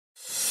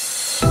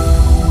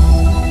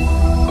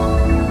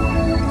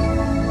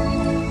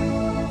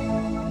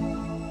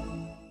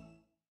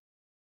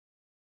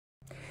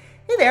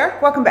there,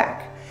 welcome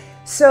back.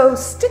 So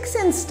sticks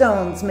and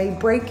stones may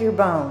break your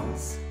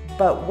bones,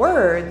 but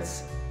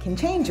words can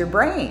change your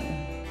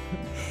brain.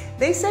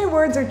 They say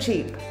words are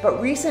cheap, but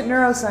recent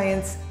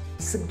neuroscience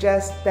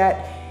suggests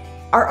that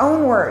our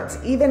own words,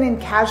 even in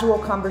casual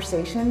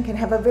conversation, can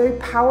have a very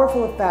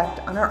powerful effect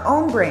on our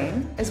own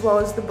brain as well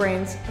as the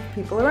brains of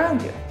people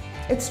around you.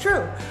 It's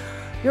true.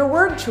 Your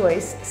word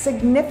choice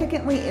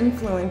significantly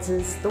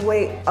influences the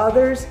way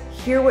others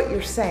hear what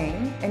you're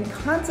saying and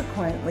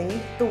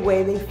consequently the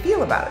way they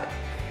feel about it.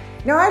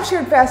 Now, I've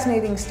shared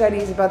fascinating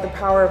studies about the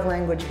power of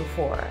language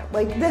before,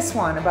 like this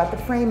one about the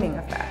framing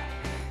effect.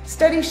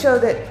 Studies show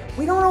that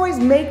we don't always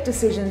make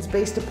decisions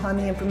based upon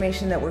the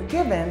information that we're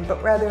given,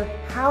 but rather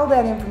how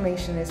that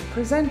information is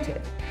presented.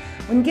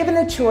 When given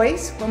a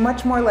choice, we're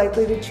much more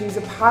likely to choose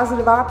a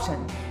positive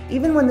option,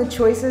 even when the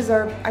choices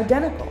are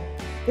identical.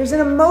 There's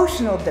an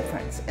emotional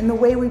difference in the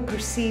way we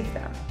perceive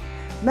them.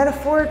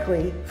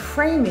 Metaphorically,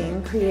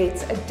 framing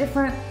creates a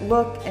different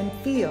look and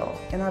feel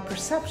in our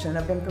perception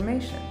of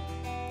information.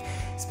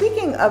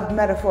 Speaking of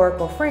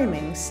metaphorical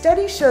framing,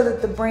 studies show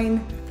that the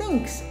brain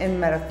thinks in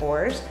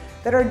metaphors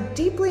that are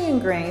deeply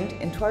ingrained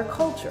into our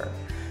culture.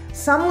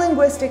 Some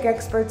linguistic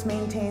experts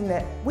maintain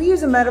that we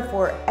use a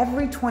metaphor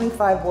every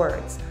 25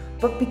 words,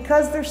 but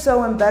because they're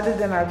so embedded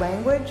in our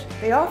language,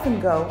 they often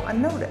go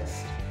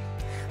unnoticed.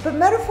 But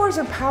metaphors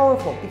are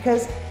powerful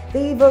because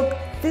they evoke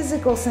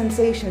physical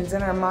sensations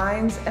in our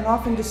minds and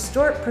often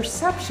distort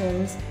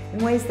perceptions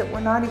in ways that we're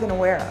not even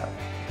aware of.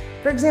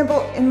 For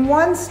example, in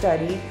one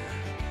study,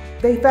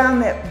 they found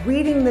that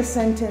reading the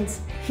sentence,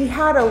 "he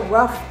had a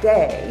rough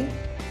day,"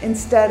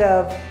 instead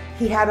of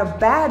 "he had a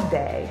bad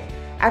day,"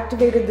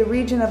 activated the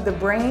region of the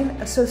brain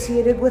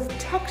associated with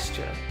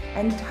texture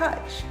and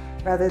touch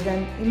rather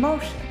than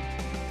emotion.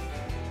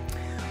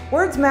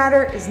 Words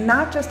Matter is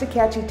not just a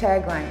catchy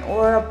tagline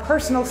or a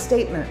personal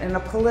statement in a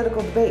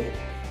political debate.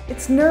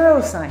 It's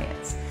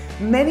neuroscience.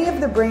 Many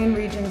of the brain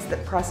regions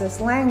that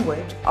process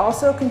language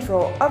also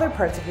control other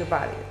parts of your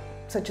body,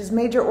 such as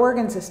major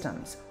organ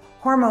systems,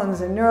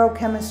 hormones and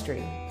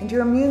neurochemistry, and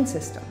your immune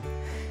system.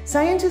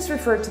 Scientists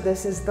refer to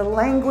this as the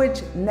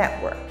language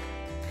network.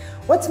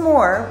 What's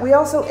more, we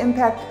also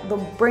impact the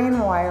brain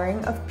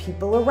wiring of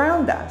people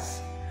around us.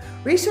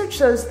 Research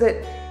shows that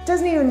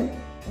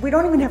we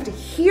don't even have to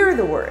hear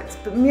the words,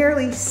 but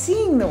merely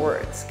seeing the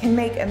words can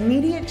make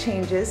immediate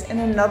changes in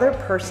another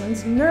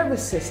person's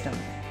nervous system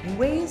in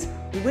ways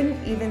we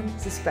wouldn't even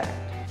suspect.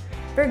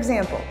 For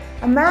example,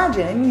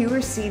 imagine you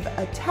receive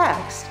a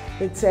text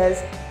that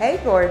says, "Hey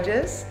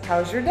gorgeous,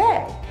 how's your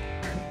day?"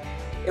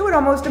 It would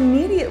almost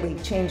immediately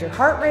change your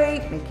heart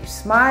rate, make you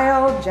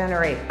smile,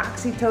 generate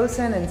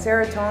oxytocin and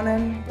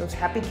serotonin, those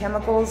happy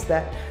chemicals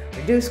that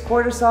reduce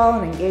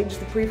cortisol and engage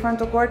the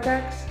prefrontal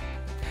cortex.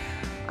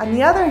 On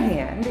the other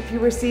hand, if you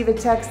receive a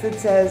text that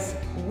says,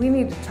 "We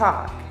need to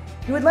talk,"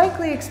 you would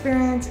likely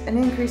experience an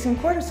increase in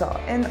cortisol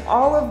and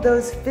all of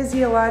those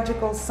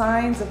physiological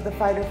signs of the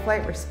fight or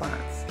flight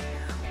response.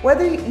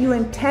 Whether you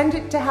intend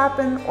it to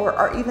happen or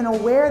are even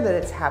aware that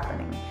it's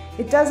happening,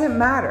 it doesn't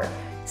matter.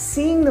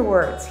 Seeing the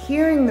words,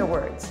 hearing the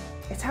words,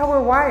 it's how we're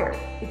wired.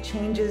 It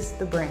changes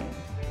the brain.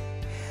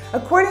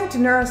 According to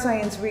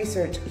neuroscience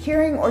research,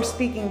 hearing or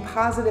speaking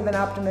positive and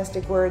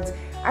optimistic words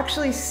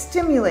actually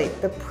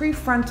stimulate the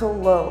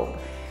prefrontal lobe.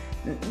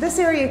 This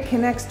area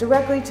connects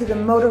directly to the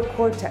motor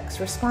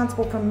cortex,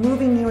 responsible for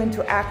moving you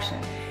into action.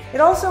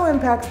 It also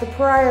impacts the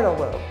parietal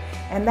lobe,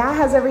 and that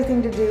has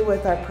everything to do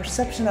with our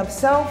perception of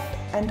self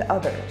and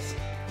others.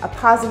 A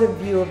positive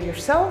view of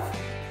yourself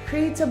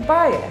creates a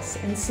bias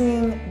in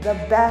seeing the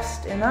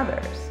best in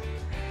others.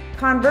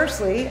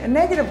 Conversely, a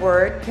negative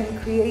word can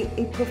create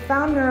a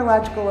profound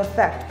neurological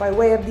effect by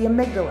way of the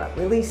amygdala,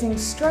 releasing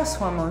stress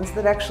hormones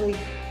that actually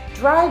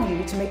drive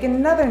you to make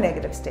another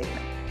negative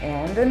statement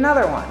and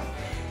another one.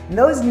 And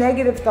those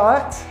negative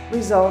thoughts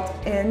result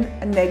in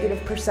a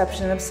negative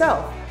perception of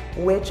self,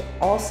 which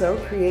also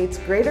creates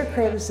greater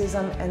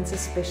criticism and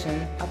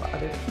suspicion of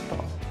other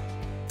people.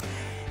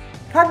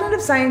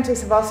 Cognitive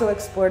scientists have also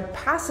explored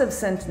passive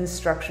sentence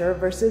structure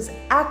versus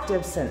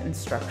active sentence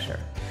structure.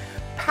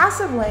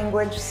 Passive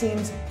language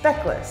seems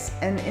feckless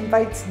and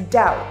invites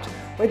doubt,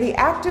 where the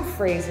active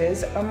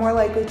phrases are more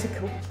likely to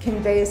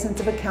convey a sense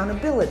of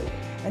accountability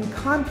and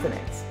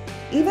confidence,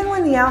 even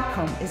when the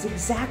outcome is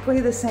exactly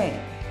the same.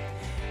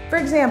 For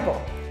example,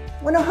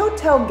 when a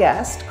hotel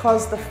guest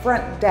calls the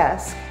front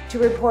desk to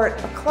report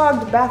a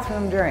clogged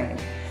bathroom drain,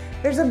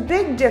 there's a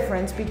big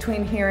difference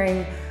between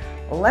hearing,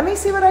 "Let me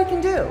see what I can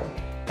do,"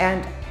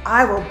 and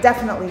 "I will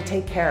definitely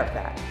take care of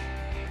that."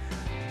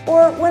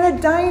 Or when a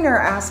diner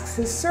asks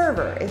his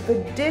server if a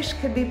dish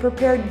could be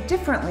prepared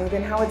differently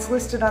than how it's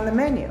listed on the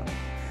menu,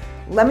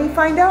 "Let me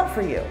find out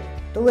for you,"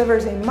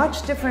 delivers a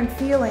much different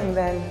feeling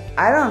than,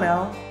 "I don't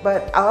know,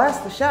 but I'll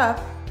ask the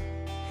chef."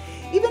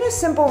 Even a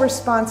simple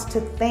response to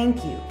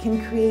 "thank you"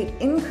 can create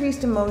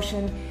increased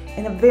emotion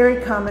in a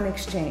very common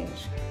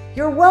exchange.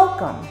 "You're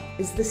welcome"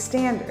 is the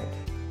standard.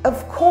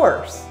 "Of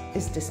course"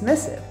 is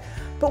dismissive.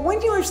 But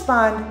when you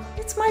respond,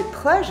 "It's my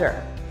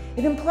pleasure,"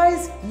 It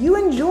implies you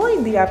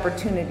enjoyed the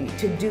opportunity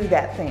to do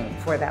that thing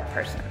for that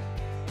person.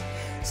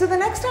 So the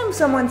next time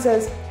someone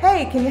says,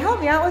 "Hey, can you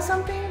help me out with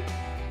something?"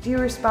 do you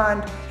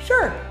respond,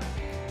 "Sure"?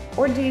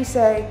 Or do you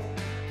say,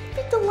 "I'd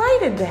be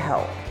delighted to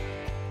help"?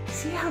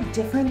 See how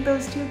different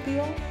those two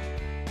feel?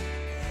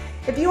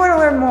 If you want to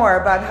learn more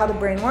about how the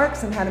brain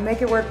works and how to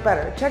make it work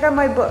better, check out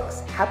my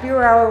books,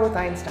 Happier Hour with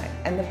Einstein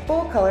and the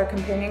full-color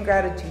companion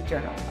gratitude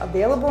journal,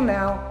 available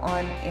now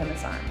on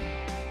Amazon.